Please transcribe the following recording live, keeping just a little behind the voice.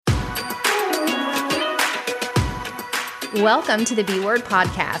Welcome to the B Word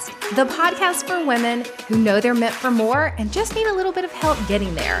Podcast, the podcast for women who know they're meant for more and just need a little bit of help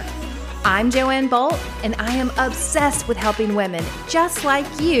getting there. I'm Joanne Bolt, and I am obsessed with helping women just like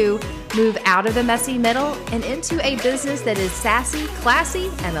you move out of the messy middle and into a business that is sassy,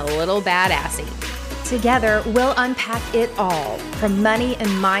 classy, and a little badassy. Together, we'll unpack it all, from money and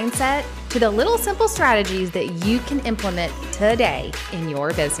mindset to the little simple strategies that you can implement today in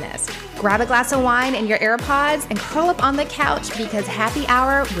your business. Grab a glass of wine and your AirPods and curl up on the couch because happy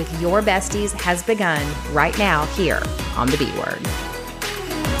hour with your besties has begun right now here on the B Word.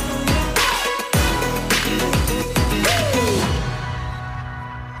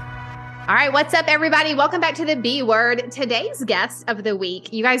 All right, what's up, everybody? Welcome back to the B Word. Today's guest of the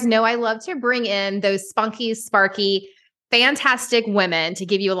week, you guys know I love to bring in those spunky, sparky, fantastic women to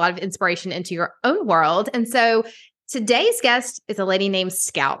give you a lot of inspiration into your own world. And so today's guest is a lady named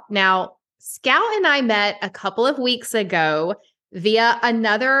Scout. Now, Scout and I met a couple of weeks ago via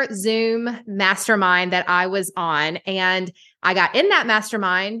another Zoom mastermind that I was on. And I got in that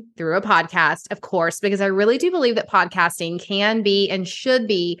mastermind through a podcast, of course, because I really do believe that podcasting can be and should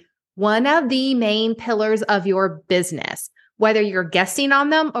be one of the main pillars of your business, whether you're guesting on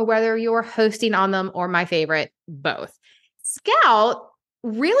them or whether you're hosting on them, or my favorite, both. Scout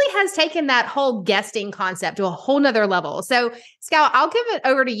really has taken that whole guesting concept to a whole nother level. So Scout, I'll give it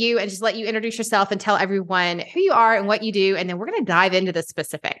over to you and just let you introduce yourself and tell everyone who you are and what you do. And then we're going to dive into the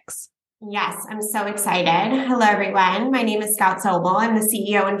specifics. Yes, I'm so excited. Hello, everyone. My name is Scout Sobel. I'm the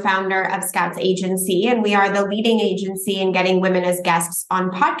CEO and founder of Scout's Agency, and we are the leading agency in getting women as guests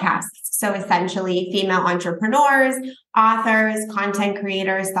on podcasts. So essentially, female entrepreneurs, authors, content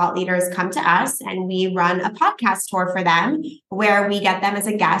creators, thought leaders come to us, and we run a podcast tour for them where we get them as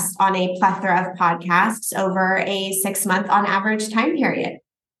a guest on a plethora of podcasts over a 6-month on average time period.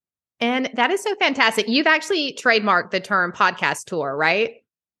 And that is so fantastic. You've actually trademarked the term podcast tour, right?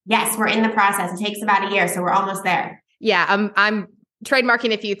 Yes, we're in the process. It takes about a year, so we're almost there. Yeah, I'm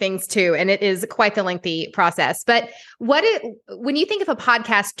trademarking a few things too, and it is quite the lengthy process. But when you think of a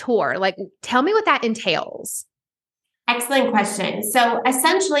podcast tour, like, tell me what that entails. Excellent question. So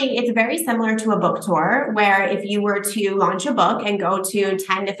essentially, it's very similar to a book tour, where if you were to launch a book and go to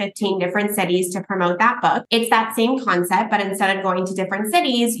 10 to 15 different cities to promote that book, it's that same concept, but instead of going to different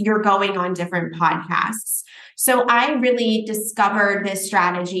cities, you're going on different podcasts. So I really discovered this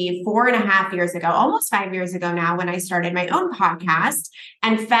strategy 4.5 years ago, almost 5 years ago now, when I started my own podcast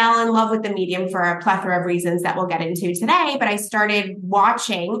and fell in love with the medium for a plethora of reasons that we'll get into today. But I started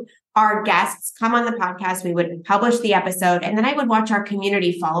watching our guests come on the podcast. We would publish the episode, and then I would watch our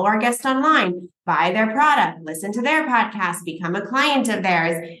community follow our guest online, buy their product, listen to their podcast, become a client of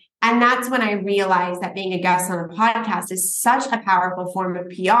theirs. And that's when I realized that being a guest on a podcast is such a powerful form of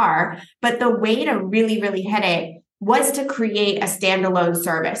PR. But the way to really, really hit it was to create a standalone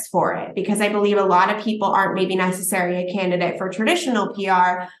service for it, because I believe a lot of people aren't maybe necessarily a candidate for traditional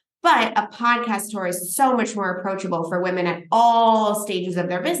PR, but a podcast tour is so much more approachable for women at all stages of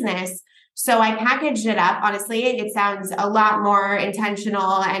their business. So I packaged it up. Honestly, it sounds a lot more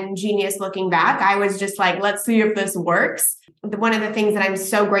intentional and genius looking back. I was just like, let's see if this works. One of the things that I'm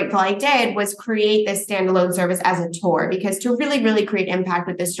so grateful I did was create this standalone service as a tour, because to really, really create impact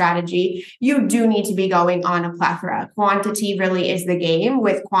with this strategy, you do need to be going on a plethora. Quantity really is the game,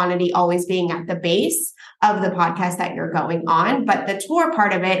 with quantity always being at the base of the podcast that you're going on. But the tour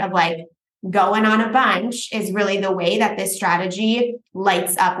part of it, of like going on a bunch, is really the way that this strategy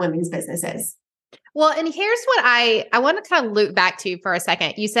lights up women's businesses. Well, and here's what I want to kind of loop back to for a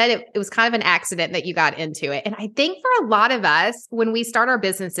second. You said it was kind of an accident that you got into it. And I think for a lot of us, when we start our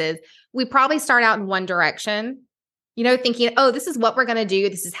businesses, we probably start out in one direction, thinking, oh, this is what we're going to do.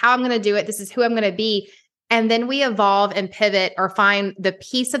 This is how I'm going to do it. This is who I'm going to be. And then we evolve and pivot or find the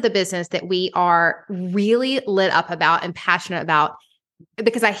piece of the business that we are really lit up about and passionate about.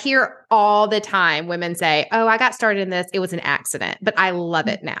 Because I hear all the time women say, oh, I got started in this. It was an accident, but I love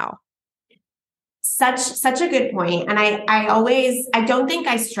it now. Such a good point. And I don't think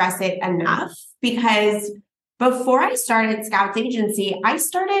I stress it enough, because before I started Scout's Agency, I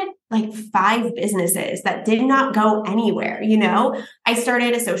started like 5 businesses that did not go anywhere. I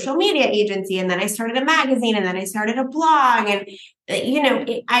started a social media agency, and then I started a magazine, and then I started a blog. And,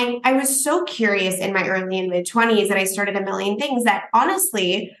 I was so curious in my early and mid 20s that I started a million things that,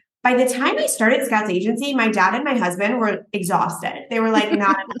 honestly, by the time I started Scout's Agency, my dad and my husband were exhausted. They were like,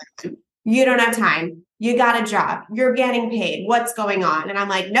 not enough. You don't have time. You got a job. You're getting paid. What's going on? And I'm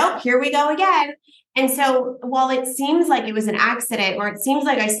like, nope, here we go again. And so while it seems like it was an accident, or it seems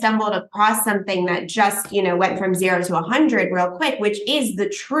like I stumbled across something that just, went from 0 to 100 real quick, which is the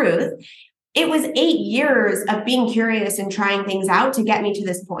truth, it was 8 years of being curious and trying things out to get me to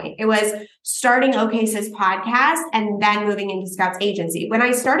this point. It was starting OK Sis podcast and then moving into Scout's agency. When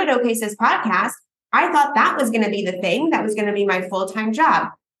I started OK Sis podcast, I thought that was going to be the thing that was going to be my full-time job.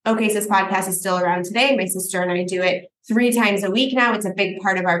 OK Sis podcast is still around today. My sister and I do it 3 times a week now. It's a big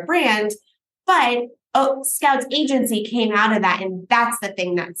part of our brand. But Scout's agency came out of that, and that's the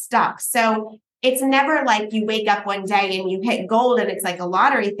thing that stuck. So it's never like you wake up one day and you hit gold and it's like a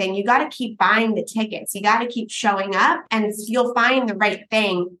lottery thing. You got to keep buying the tickets. You got to keep showing up, and you'll find the right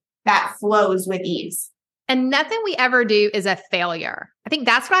thing that flows with ease. And nothing we ever do is a failure. I think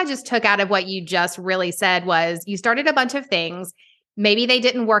that's what I just took out of what you just really said was you started a bunch of things. Maybe they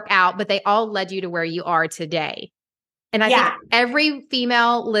didn't work out, but they all led you to where you are today. And I think every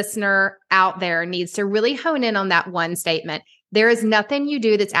female listener out there needs to really hone in on that one statement. There is nothing you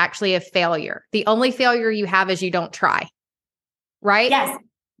do that's actually a failure. The only failure you have is you don't try. Right? Yes.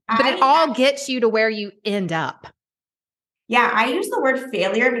 But it all gets you to where you end up. Yeah. I use the word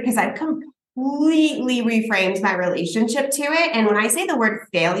failure because I've completely reframed my relationship to it. And when I say the word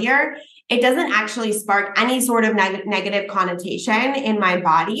failure, it doesn't actually spark any sort of negative connotation in my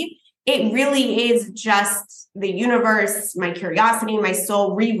body. It really is just the universe, my curiosity, my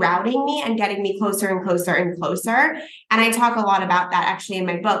soul rerouting me and getting me closer and closer and closer. And I talk a lot about that actually in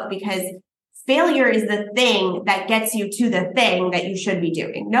my book, because failure is the thing that gets you to the thing that you should be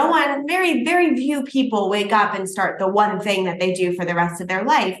doing. Very, very few people wake up and start the one thing that they do for the rest of their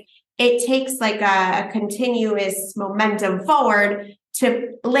life. It takes like a continuous momentum forward to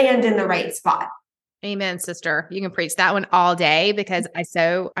land in the right spot. Amen, sister. You can preach that one all day because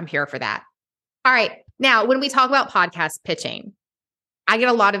I'm here for that. All right. Now, when we talk about podcast pitching, I get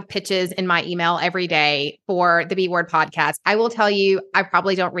a lot of pitches in my email every day for the B Word podcast. I will tell you, I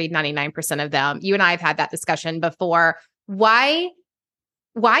probably don't read 99% of them. You and I have had that discussion before. Why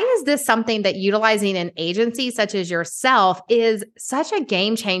is this something that utilizing an agency such as yourself is such a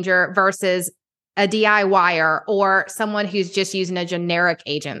game changer versus a DIYer or someone who's just using a generic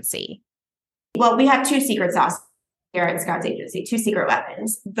agency? Well, we have 2 secret sauce here at Scout's agency, 2 secret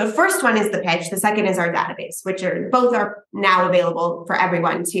weapons. The first one is the pitch. The second is our database, which are both now available for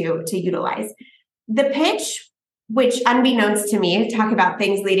everyone to utilize. The pitch, which unbeknownst to me, talk about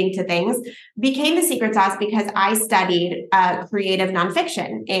things leading to things, became the secret sauce because I studied creative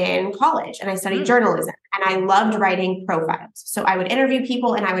nonfiction in college, and I studied journalism, and I loved writing profiles. So I would interview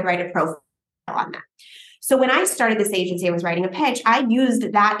people and I would write a profile on that. So when I started this agency and was writing a pitch, I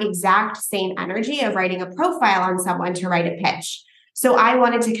used that exact same energy of writing a profile on someone to write a pitch. So I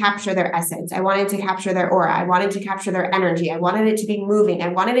wanted to capture their essence. I wanted to capture their aura. I wanted to capture their energy. I wanted it to be moving. I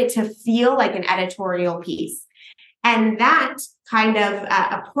wanted it to feel like an editorial piece. And that kind of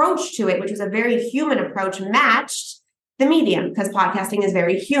approach to it, which was a very human approach, matched the medium, because podcasting is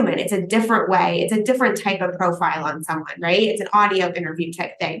very human. It's a different way. It's a different type of profile on someone, right? It's an audio interview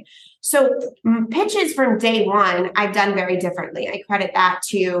type thing. So pitches from day one, I've done very differently. I credit that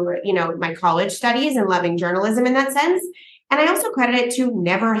to, my college studies and loving journalism in that sense. And I also credit it to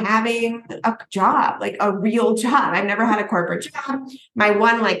never having a job, like a real job. I've never had a corporate job. My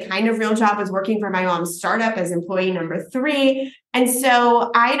one kind of real job was working for my mom's startup as employee number 3. And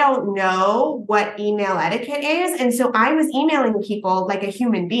so I don't know what email etiquette is. And so I was emailing people like a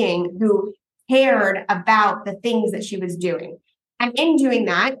human being who cared about the things that she was doing. And in doing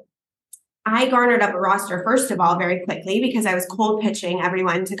that, I garnered up a roster, first of all, very quickly, because I was cold pitching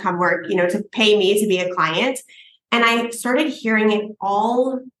everyone to come work, to pay me to be a client. And I started hearing it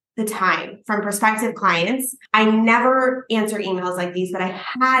all the time from prospective clients. I never answer emails like these, but I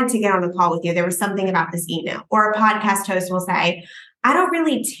had to get on the call with you. There was something about this email. Or a podcast host will say, I don't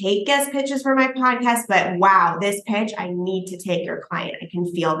really take guest pitches for my podcast, but wow, this pitch, I need to take your client. I can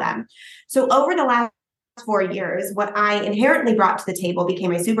feel them. So over the last 4 years, what I inherently brought to the table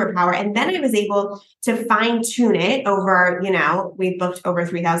became my superpower. And then I was able to fine tune it over, we've booked over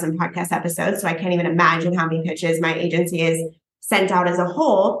 3,000 podcast episodes. So I can't even imagine how many pitches my agency has sent out as a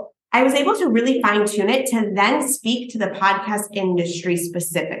whole. I was able to really fine tune it to then speak to the podcast industry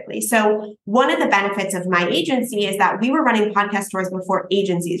specifically. So one of the benefits of my agency is that we were running podcast tours before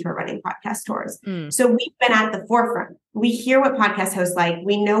agencies were running podcast tours. So we've been at the forefront. We hear what podcast hosts like,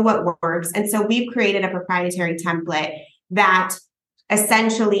 we know what works. And so we've created a proprietary template that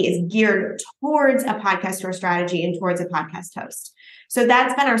essentially is geared towards a podcast tour strategy and towards a podcast host. So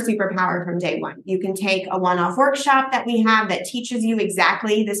that's been our superpower from day one. You can take a one-off workshop that we have that teaches you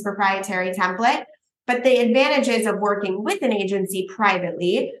exactly this proprietary template. But the advantages of working with an agency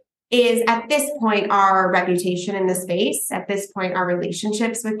privately is at this point, our reputation in the space, at this point, our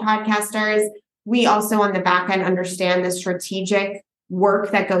relationships with podcasters. We also on the back end understand the strategic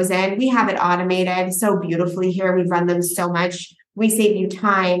work that goes in. We have it automated so beautifully here. We run them so much. We save you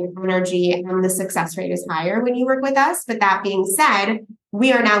time, energy, and the success rate is higher when you work with us. But that being said,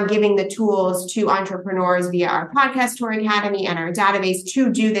 we are now giving the tools to entrepreneurs via our Podcast Tour Academy and our database to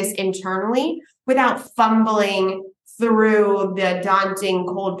do this internally without fumbling through the daunting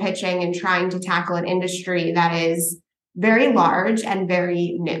cold pitching and trying to tackle an industry that is very large and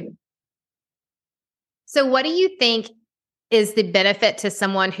very new. So what do you think is the benefit to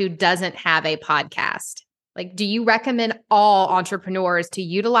someone who doesn't have a podcast? Like, do you recommend all entrepreneurs to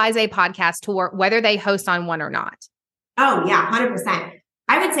utilize a podcast tour, whether they host on one or not? Oh, yeah, 100%.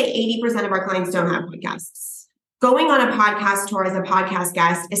 I would say 80% of our clients don't have podcasts. Going on a podcast tour as a podcast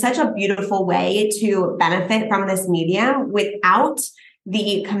guest is such a beautiful way to benefit from this medium without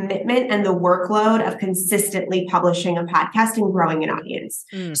the commitment and the workload of consistently publishing a podcast and growing an audience.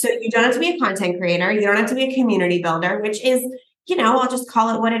 So you don't have to be a content creator. You don't have to be a community builder, which is, I'll just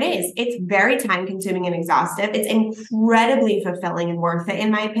call it what it is. It's very time consuming and exhaustive. It's incredibly fulfilling and worth it, in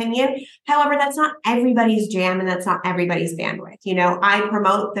my opinion. However, that's not everybody's jam and that's not everybody's bandwidth. I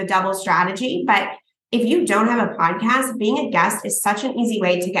promote the double strategy, but if you don't have a podcast, being a guest is such an easy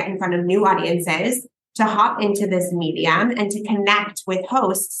way to get in front of new audiences, to hop into this medium and to connect with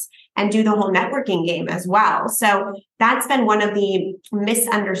hosts and do the whole networking game as well. So that's been one of the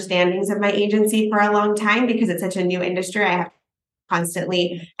misunderstandings of my agency for a long time because it's such a new industry. I have to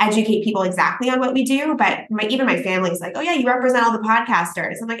constantly educate people exactly on what we do. But even my family is like, oh yeah, you represent all the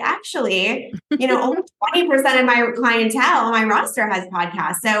podcasters. I'm like, actually, only 20% of my clientele, my roster has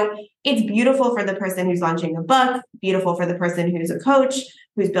podcasts. So it's beautiful for the person who's launching a book, beautiful for the person who's a coach,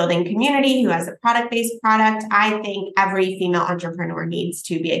 who's building community, who has a product-based product. I think every female entrepreneur needs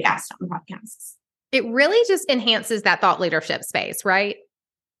to be a guest on podcasts. It really just enhances that thought leadership space, right?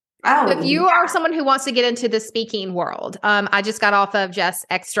 Oh, if you are someone who wants to get into the speaking world, I just got off of Jess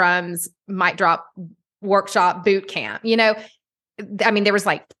Ekstrom's Mic Drop workshop boot camp. There was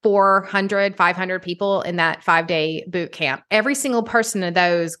like 400, 500 people in that 5-day boot camp. Every single person of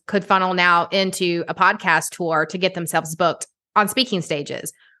those could funnel now into a podcast tour to get themselves booked on speaking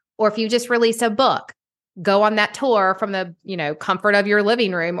stages. Or if you just release a book, go on that tour from the, comfort of your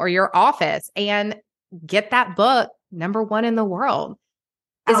living room or your office and get that book #1 in the world.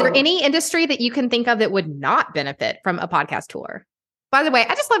 Is there any industry that you can think of that would not benefit from a podcast tour? By the way,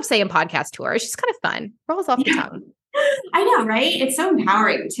 I just love saying podcast tour. It's just kind of fun. Rolls off the tongue. I know, right? It's so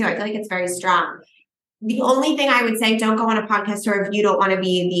empowering too. I feel like it's very strong. The only thing I would say, don't go on a podcast tour if you don't want to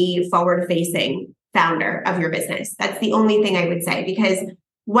be the forward-facing founder of your business. That's the only thing I would say, because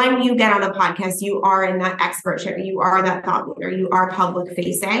when you get on a podcast, you are in that expert chair, you are that thought leader, you are public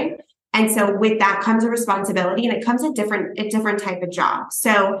facing. And so with that comes a responsibility, and it comes a different type of job.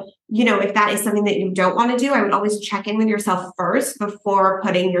 So, if that is something that you don't want to do, I would always check in with yourself first before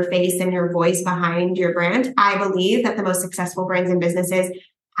putting your face and your voice behind your brand. I believe that the most successful brands and businesses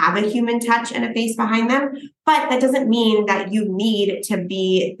have a human touch and a face behind them, but that doesn't mean that you need to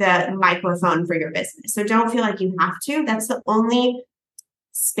be the microphone for your business. So don't feel like you have to. That's the only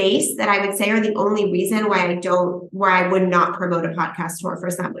space that I would say, or the only reason why I would not promote a podcast tour for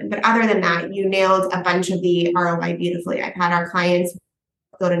someone. But other than that, you nailed a bunch of the ROI beautifully. I've had our clients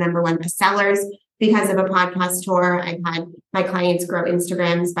go to #1 bestsellers because of a podcast tour. I've had my clients grow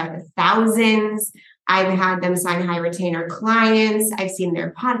Instagrams by the thousands. I've had them sign high retainer clients. I've seen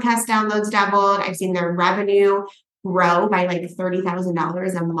their podcast downloads doubled. I've seen their revenue grow by like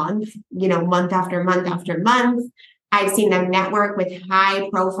 $30,000 a month, month after month after month. I've seen them network with high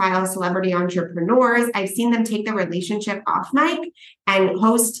profile celebrity entrepreneurs. I've seen them take the relationship off mic and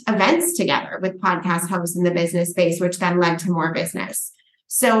host events together with podcast hosts in the business space, which then led to more business.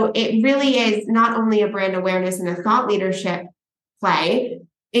 So it really is not only a brand awareness and a thought leadership play,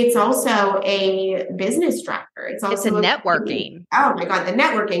 it's also a business driver. It's a networking. Oh my God, the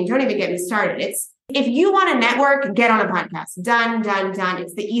networking. Don't even get me started. If you want to network, get on a podcast. Done.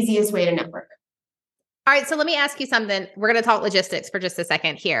 It's the easiest way to network. All right. So let me ask you something. We're going to talk logistics for just a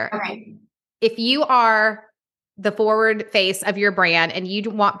second here. Okay. If you are the forward face of your brand and you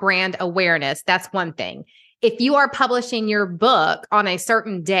want brand awareness, that's one thing. If you are publishing your book on a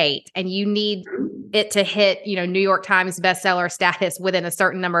certain date and you need it to hit, New York Times bestseller status within a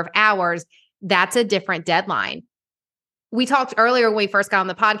certain number of hours, that's a different deadline. We talked earlier when we first got on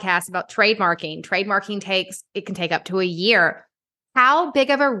the podcast about trademarking. Trademarking can take up to a year. How big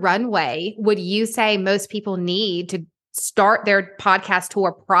of a runway would you say most people need to start their podcast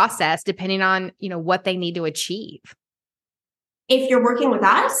tour process, depending on, what they need to achieve? If you're working with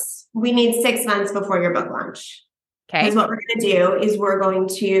us, we need 6 months before your book launch. Okay. Because what we're going to do is we're going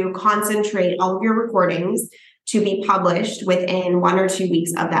to concentrate all of your recordings to be published within 1 or 2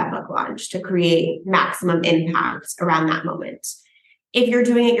 weeks of that book launch to create maximum impact around that moment. If you're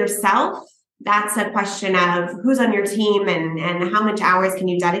doing it yourself, that's a question of who's on your team and how much hours can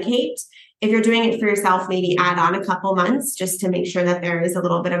you dedicate. If you're doing it for yourself, maybe add on a couple months just to make sure that there is a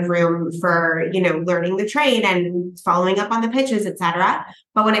little bit of room for, learning the trade and following up on the pitches, et cetera.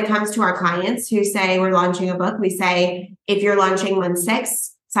 But when it comes to our clients who say we're launching a book, we say, if you're launching month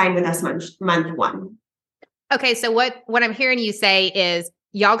 6, sign with us month 1. Okay. So what I'm hearing you say is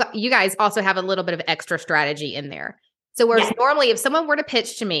you guys also have a little bit of extra strategy in there. So whereas normally if someone were to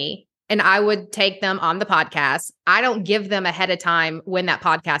pitch to me, and I would take them on the podcast, I don't give them ahead of time when that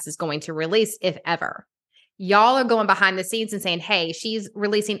podcast is going to release, if ever. Y'all are going behind the scenes and saying, hey, she's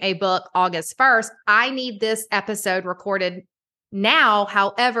releasing a book August 1st. I need this episode recorded now.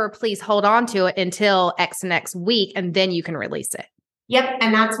 However, please hold on to it until X next week, and then you can release it. Yep.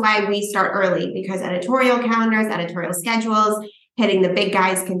 And that's why we start early, because editorial calendars, editorial schedules, hitting the big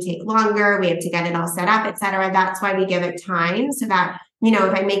guys can take longer. We have to get it all set up, et cetera. That's why we give it time so that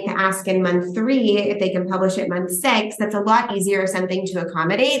if I make the ask in month 3, if they can publish it month 6, that's a lot easier something to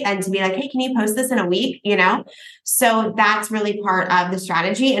accommodate than to be like, hey, can you post this in a week? So that's really part of the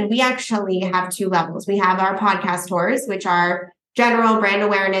strategy. And we actually have 2 levels. We have our podcast tours, which are general brand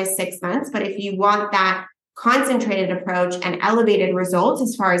awareness 6 months. But if you want that concentrated approach and elevated results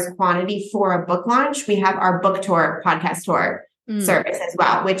as far as quantity for a book launch, we have our book tour, podcast tour service as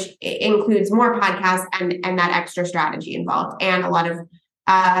well, which includes more podcasts and that extra strategy involved and a lot of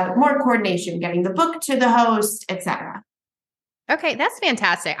more coordination, getting the book to the host, etc. Okay, that's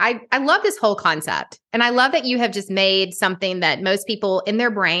fantastic. I love this whole concept. And I love that you have just made something that most people in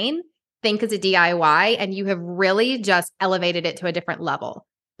their brain think is a DIY, and you have really just elevated it to a different level.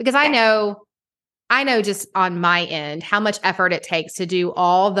 Because I know just on my end how much effort it takes to do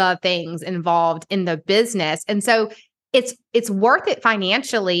all the things involved in the business. And so it's worth it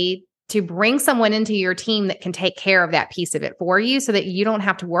financially to bring someone into your team that can take care of that piece of it for you so that you don't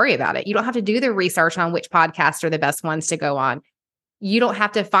have to worry about it. You don't have to do the research on which podcasts are the best ones to go on. You don't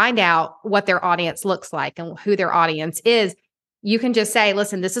have to find out what their audience looks like and who their audience is. You can just say,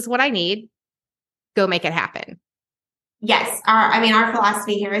 listen, this is what I need. Go make it happen. Yes. Our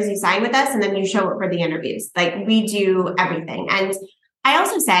philosophy here is you sign with us and then you show up for the interviews. Like, we do everything. And I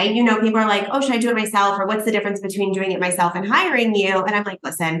also say, people are like, oh, should I do it myself? Or what's the difference between doing it myself and hiring you? And I'm like,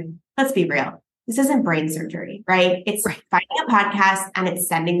 listen, let's be real. This isn't brain surgery, right? It's finding a podcast and it's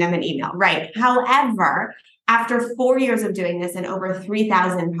sending them an email, right? However, after 4 years of doing this and over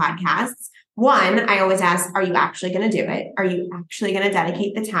 3,000 podcasts, 1, I always ask, are you actually going to do it? Are you actually going to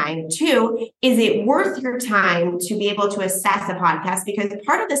dedicate the time? 2, is it worth your time to be able to assess a podcast? Because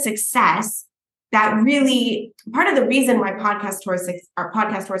part of the success part of the reason why podcast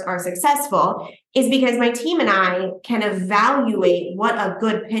tours are successful is because my team and I can evaluate what a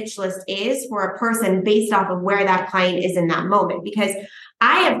good pitch list is for a person based off of where that client is in that moment. Because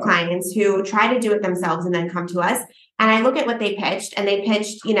I have clients who try to do it themselves and then come to us, and I look at what they pitched, and they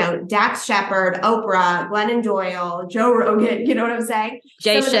pitched, Dax Shepard, Oprah, Glennon Doyle, Joe Rogan, you know what I'm saying?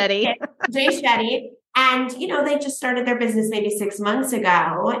 Jay Shetty. And, they just started their business maybe 6 months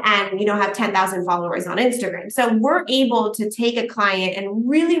ago and, have 10,000 followers on Instagram. So we're able to take a client and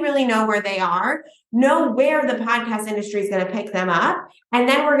really, really know where they are, know where the podcast industry is going to pick them up. And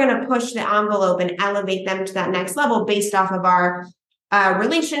then we're going to push the envelope and elevate them to that next level based off of our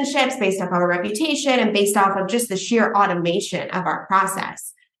relationships, based off our reputation, and based off of just the sheer automation of our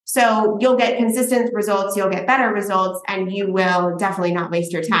process. So you'll get consistent results, you'll get better results, and you will definitely not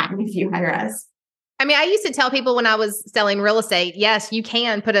waste your time if you hire us. I used to tell people when I was selling real estate, yes, you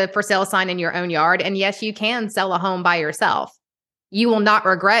can put a for sale sign in your own yard. And yes, you can sell a home by yourself. You will not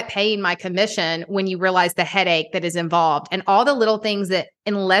regret paying my commission when you realize the headache that is involved and all the little things that,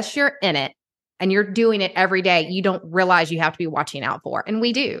 unless you're in it and you're doing it every day, you don't realize you have to be watching out for. And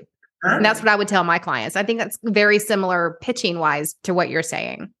we do. And that's what I would tell my clients. I think that's very similar pitching wise to what you're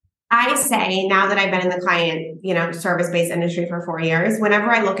saying. I say, now that I've been in the client, service-based industry for 4 years,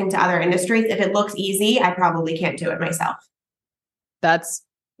 whenever I look into other industries, if it looks easy, I probably can't do it myself. That's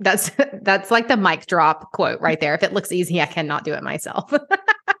like the mic drop quote right there. If it looks easy, I cannot do it myself.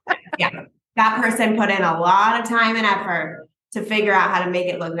 Yeah. That person put in a lot of time and effort to figure out how to make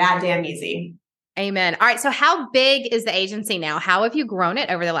it look that damn easy. Amen. All right. So how big is the agency now? How have you grown it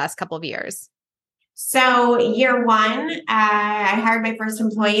over the last couple of years? So year 1, I hired my first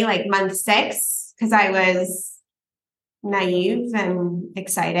employee like month 6 because I was naive and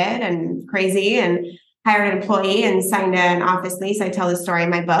excited and crazy, and hired an employee and signed an office lease. I tell the story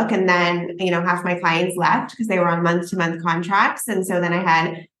in my book. And then, half my clients left because they were on month-to-month contracts. And so then I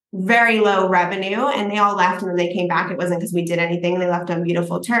had very low revenue, and they all left. And when they came back, it wasn't because we did anything. They left on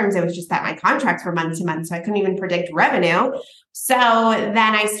beautiful terms. It was just that my contracts were month to month. So I couldn't even predict revenue. So then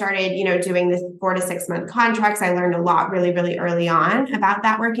I started, doing this 4 to 6 month contracts. I learned a lot really, really early on about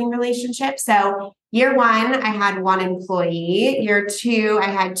that working relationship. So year 1, I had 1 employee. Year 2, I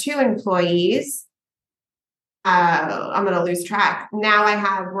had 2 employees. I'm going to lose track. Now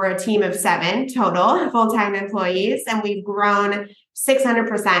we're a team of 7 total full-time employees, and we've grown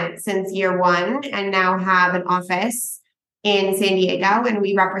 600% since year 1, and now have an office in San Diego, and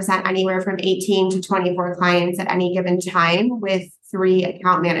we represent anywhere from 18 to 24 clients at any given time with 3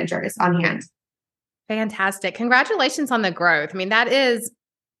 account managers on hand. Fantastic. Congratulations on the growth. I mean,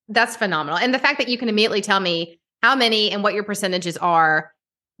 that's phenomenal. And the fact that you can immediately tell me how many and what your percentages are.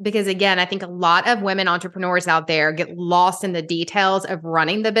 Because again, I think a lot of women entrepreneurs out there get lost in the details of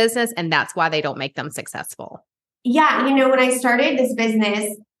running the business, and that's why they don't make them successful. Yeah. When I started this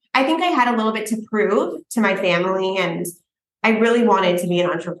business, I think I had a little bit to prove to my family, and I really wanted to be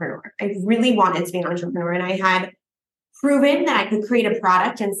an entrepreneur. And I had proven that I could create a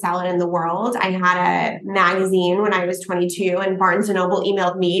product and sell it in the world. I had a magazine when I was 22, and Barnes & Noble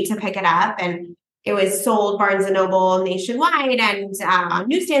emailed me to pick it up, and it was sold Barnes & Noble nationwide and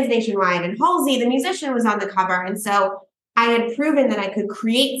newsstands nationwide, and Halsey, the musician, was on the cover. And so I had proven that I could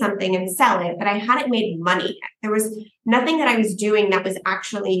create something and sell it, but I hadn't made money yet. There was nothing that I was doing that was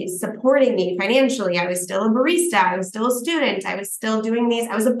actually supporting me financially. I was still a barista. I was still a student. I was still doing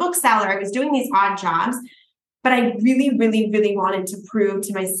I was a bookseller. I was doing these odd jobs, but I really, really, really wanted to prove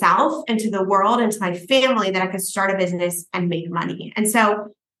to myself and to the world and to my family that I could start a business and make money. And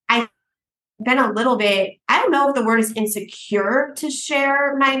so I've been a little bit, I don't know if the word is insecure to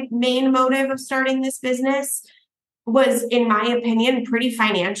share. My main motive of starting this business was, in my opinion, pretty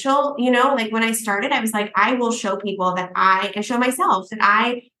financial. Like when I started, I was like, I will show people and show myself that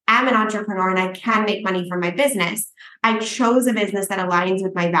I am an entrepreneur and I can make money from my business. I chose a business that aligns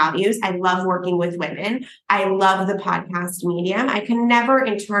with my values. I love working with women. I love the podcast medium. I can never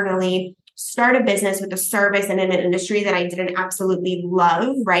internally start a business with a service and in an industry that I didn't absolutely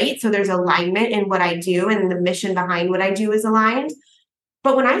love, right? So there's alignment in what I do, and the mission behind what I do is aligned.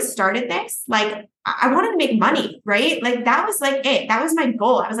 But when I started this, I wanted to make money, right? That was it. That was my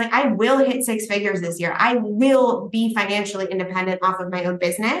goal. I was like, I will hit 6 figures this year. I will be financially independent off of my own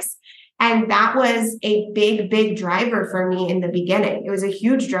business. And that was a big, big driver for me in the beginning. It was a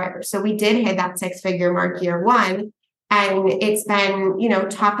huge driver. So we did hit that 6-figure mark year 1. And it's been,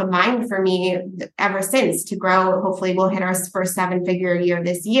 top of mind for me ever since to grow. Hopefully we'll hit our first 7-figure year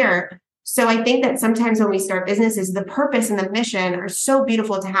this year. So I think that sometimes when we start businesses, the purpose and the mission are so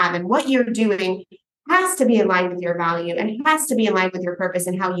beautiful to have. And what you're doing has to be aligned with your value and has to be aligned with your purpose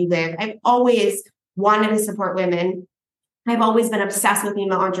and how you live. I've always wanted to support women. I've always been obsessed with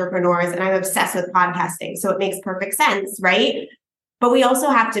female entrepreneurs, and I'm obsessed with podcasting. So it makes perfect sense, right? But we also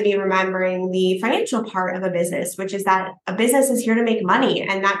have to be remembering the financial part of a business, which is that a business is here to make money.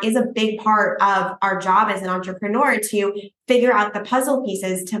 And that is a big part of our job as an entrepreneur, to figure out the puzzle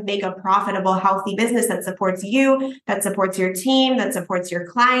pieces to make a profitable, healthy business that supports you, that supports your team, that supports your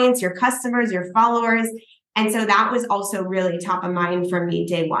clients, your customers, your followers. And so that was also really top of mind for me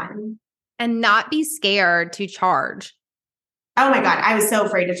day 1. And not be scared to charge. Oh my God. I was so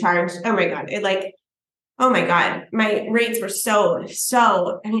afraid to charge. Oh my God. Oh my God, my rates were so, I was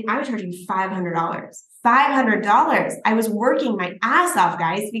charging $500. I was working my ass off,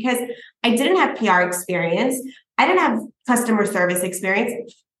 guys, because I didn't have PR experience. I didn't have customer service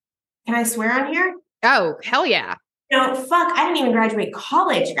experience. Can I swear on here? Oh, hell yeah. I didn't even graduate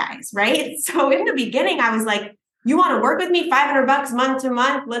college, guys, right? So in the beginning, I was like, you want to work with me? $500 month to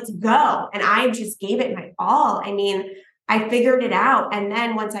month? Let's go. And I just gave it my all. I figured it out. And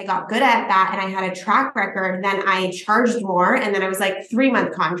then once I got good at that and I had a track record, then I charged more. And then I was like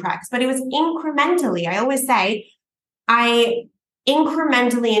 3-month contracts, but it was incrementally. I always say I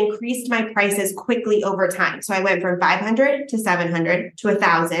incrementally increased my prices quickly over time. So I went from 500 to 700 to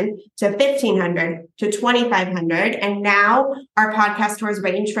 1,000 to 1,500 to 2,500. And now our podcast tours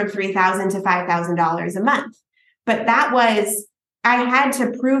range from $3,000 to $5,000 a month. But I had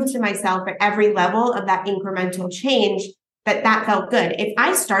to prove to myself at every level of that incremental change that felt good. If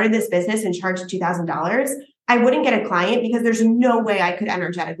I started this business and charged $2,000, I wouldn't get a client, because there's no way I could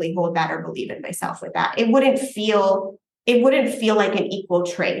energetically hold that or believe in myself with that. It wouldn't feel like an equal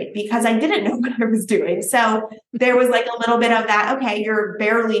trade, because I didn't know what I was doing. So there was a little bit of that, okay, you're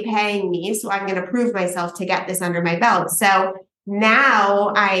barely paying me, so I'm going to prove myself to get this under my belt. So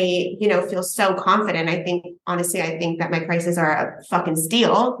now I, feel so confident. I think that my prices are a fucking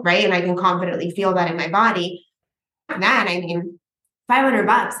steal, right? And I can confidently feel that in my body. And then,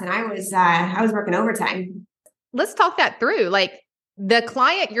 $500 and I was working overtime. Let's talk that through. Like the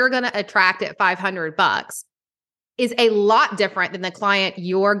client you're going to attract at $500 is a lot different than the client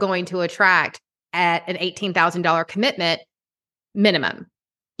you're going to attract at an $18,000 commitment minimum.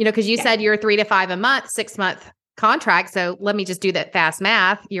 Because you said you're 3 to 5 a month, 6-month contract. So let me just do that fast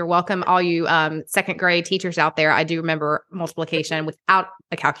math. You're welcome, all you second grade teachers out there. I do remember multiplication without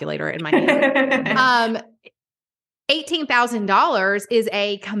a calculator in my hand. $18,000 is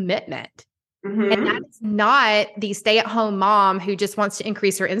a commitment. Mm-hmm. And that is not the stay-at-home mom who just wants to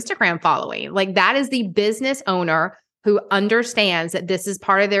increase her Instagram following. Like that is the business owner who understands that this is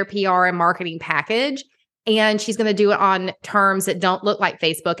part of their PR and marketing package. And she's going to do it on terms that don't look like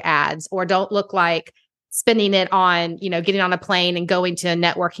Facebook ads or don't look like spending it on, getting on a plane and going to a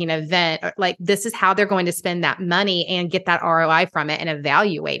networking event. Like this is how they're going to spend that money and get that ROI from it and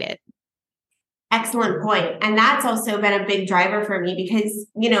evaluate it. Excellent point. And that's also been a big driver for me because,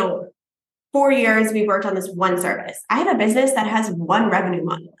 4 years we've worked on this one service. I have a business that has one revenue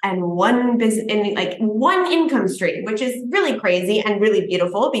model and one business in one income stream, which is really crazy and really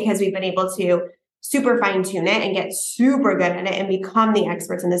beautiful because we've been able to super fine tune it and get super good at it and become the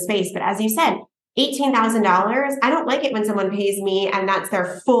experts in the space. But as you said, $18,000, I don't like it when someone pays me and that's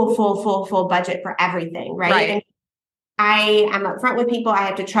their full budget for everything, right? And I am upfront with people. I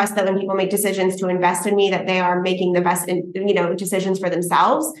have to trust that when people make decisions to invest in me, that they are making the best, decisions for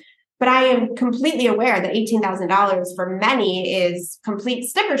themselves. But I am completely aware that $18,000 for many is complete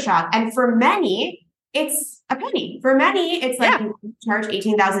sticker shock. And for many, it's a penny. For many, it's like you charge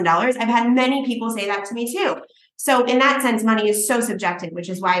 $18,000. I've had many people say that to me too. So in that sense, money is so subjective, which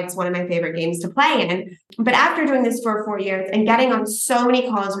is why it's one of my favorite games to play in. But after doing this for 4 years and getting on so many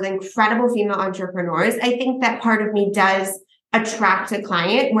calls with incredible female entrepreneurs, I think that part of me does attract a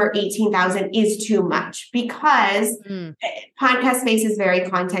client where 18,000 is too much because podcast space is very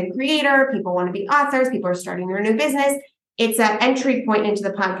content creator. People want to be authors. People are starting their new business. It's an entry point into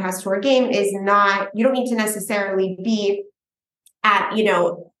the podcast tour game is not, you don't need to necessarily be at,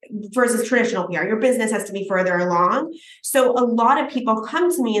 versus traditional PR. Your business has to be further along. So a lot of people come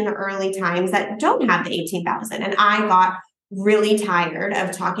to me in the early times that don't have the 18,000. And I got really tired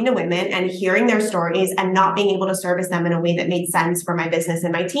of talking to women and hearing their stories and not being able to service them in a way that made sense for my business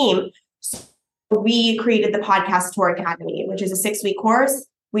and my team. So we created the Podcast Tour Academy, which is a 6-week course.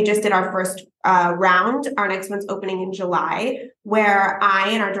 We just did our first round. Our next one's opening in July, where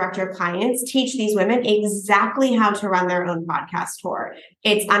I and our director of clients teach these women exactly how to run their own podcast tour.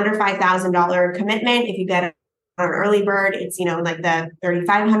 It's under $5,000 commitment. If you get an early bird, it's, like the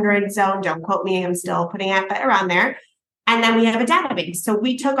 3,500 zone. Don't quote me. I'm still putting it, but around there. And then we have a database. So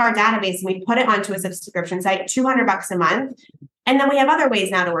we took our database and we put it onto a subscription site, $200 a month. And then we have other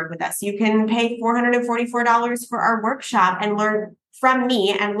ways now to work with us. You can pay $444 for our workshop and learn from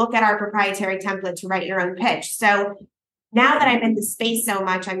me and look at our proprietary template to write your own pitch. So now that I'm in the space so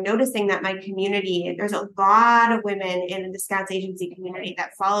much, I'm noticing that my community, there's a lot of women in the Discounts Agency community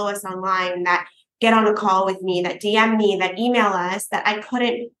that follow us online, that get on a call with me, that DM me, that email us, that I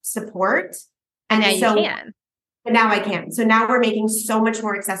couldn't support. And now you can. But now I can. So now we're making so much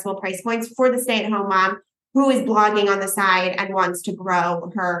more accessible price points for the stay-at-home mom who is blogging on the side and wants to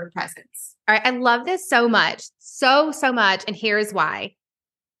grow her presence. All right. I love this so much. So much. And here's why.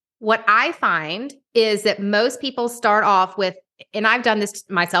 What I find is that most people start off with, and I've done this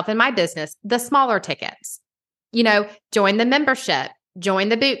myself in my business, the smaller tickets. Join the membership, join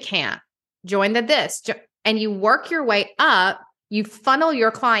the boot camp, join the this, and you work your way up. You funnel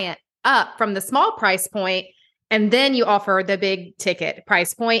your client up from the small price point, and then you offer the big ticket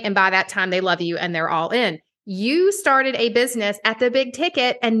price point. And by that time, they love you and they're all in. You started a business at the big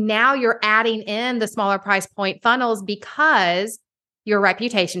ticket, and now you're adding in the smaller price point funnels because your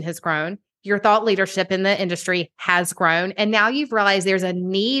reputation has grown. Your thought leadership in the industry has grown. And now you've realized there's a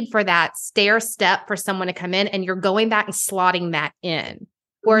need for that stair step for someone to come in, and you're going back and slotting that in.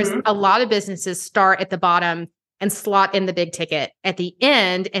 Whereas a lot of businesses start at the bottom and slot in the big ticket at the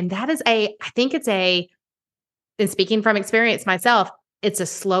end. And that is and speaking from experience myself, it's a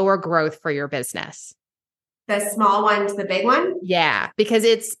slower growth for your business. The small one to the big one? Yeah, because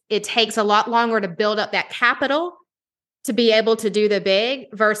it takes a lot longer to build up that capital to be able to do the big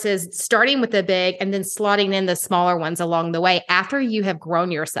versus starting with the big and then slotting in the smaller ones along the way after you have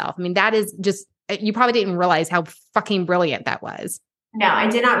grown yourself. I mean, that is just, you probably didn't realize how fucking brilliant that was. No, I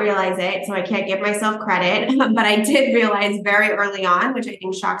did not realize it, so I can't give myself credit, but I did realize very early on, which I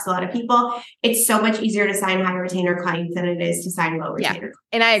think shocks a lot of people, it's so much easier to sign high retainer clients than it is to sign low retainer clients.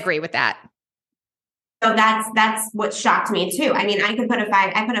 And I agree with that. So that's what shocked me too. I mean, I put a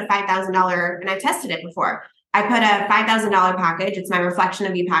 $5,000, and I tested it before. I put a $5,000 package. It's my Reflection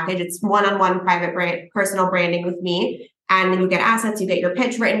of You package. It's one-on-one private personal branding with me. And then you get assets, you get your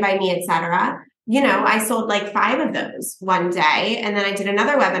pitch written by me, etc. I sold like 5 of those one day. And then I did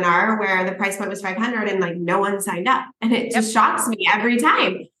another webinar where the price point was 500 and like no one signed up. And it just shocks me every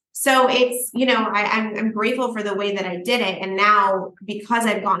time. So it's, I'm grateful for the way that I did it. And now because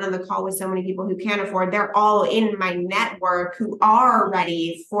I've gotten on the call with so many people who can't afford, they're all in my network who are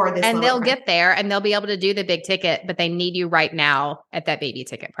ready for this. And they'll get there and they'll be able to do the big ticket, but they need you right now at that baby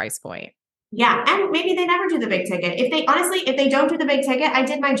ticket price point. Yeah. And maybe they never do the big ticket. If they don't do the big ticket, I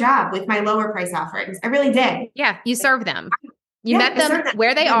did my job with my lower price offerings. I really did. Yeah. You serve them. You met them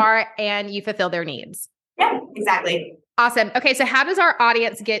where they are and you fulfill their needs. Yeah, exactly. Awesome. Okay. So how does our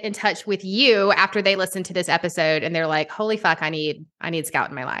audience get in touch with you after they listen to this episode and they're like, holy fuck, I need Scout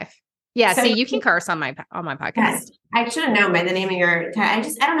in my life? Yeah. So you can curse on my podcast. Yes. I should have known by the name of your, I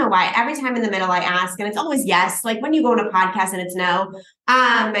don't know why. Every time in the middle I ask and it's always yes. Like when you go on a podcast and it's no.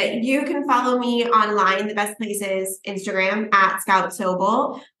 You can follow me online. The best place is Instagram at Scout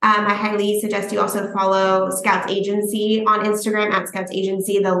Sobel. I highly suggest you also follow Scout's Agency on Instagram at Scout's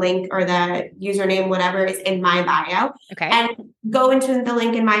Agency. The link or the username, whatever, is in my bio. Okay. And go into the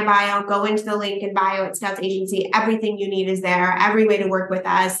link in my bio, go into the link in bio at Scout's Agency. Everything you need is there. Every way to work with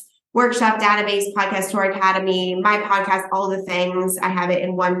us. Workshop, database, podcast tour academy, my podcast, all the things. I have it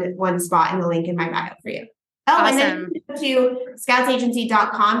in one spot in the link in my bio for you. Oh, awesome. And then go to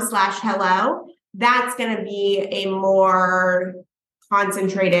scoutsagency.com/hello. That's going to be a more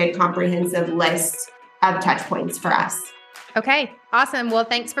concentrated, comprehensive list of touch points for us. Okay. Awesome. Well,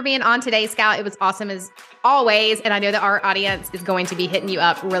 thanks for being on today, Scout. It was awesome as always. And I know that our audience is going to be hitting you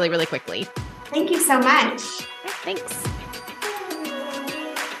up really, really quickly. Thank you so much. Thanks.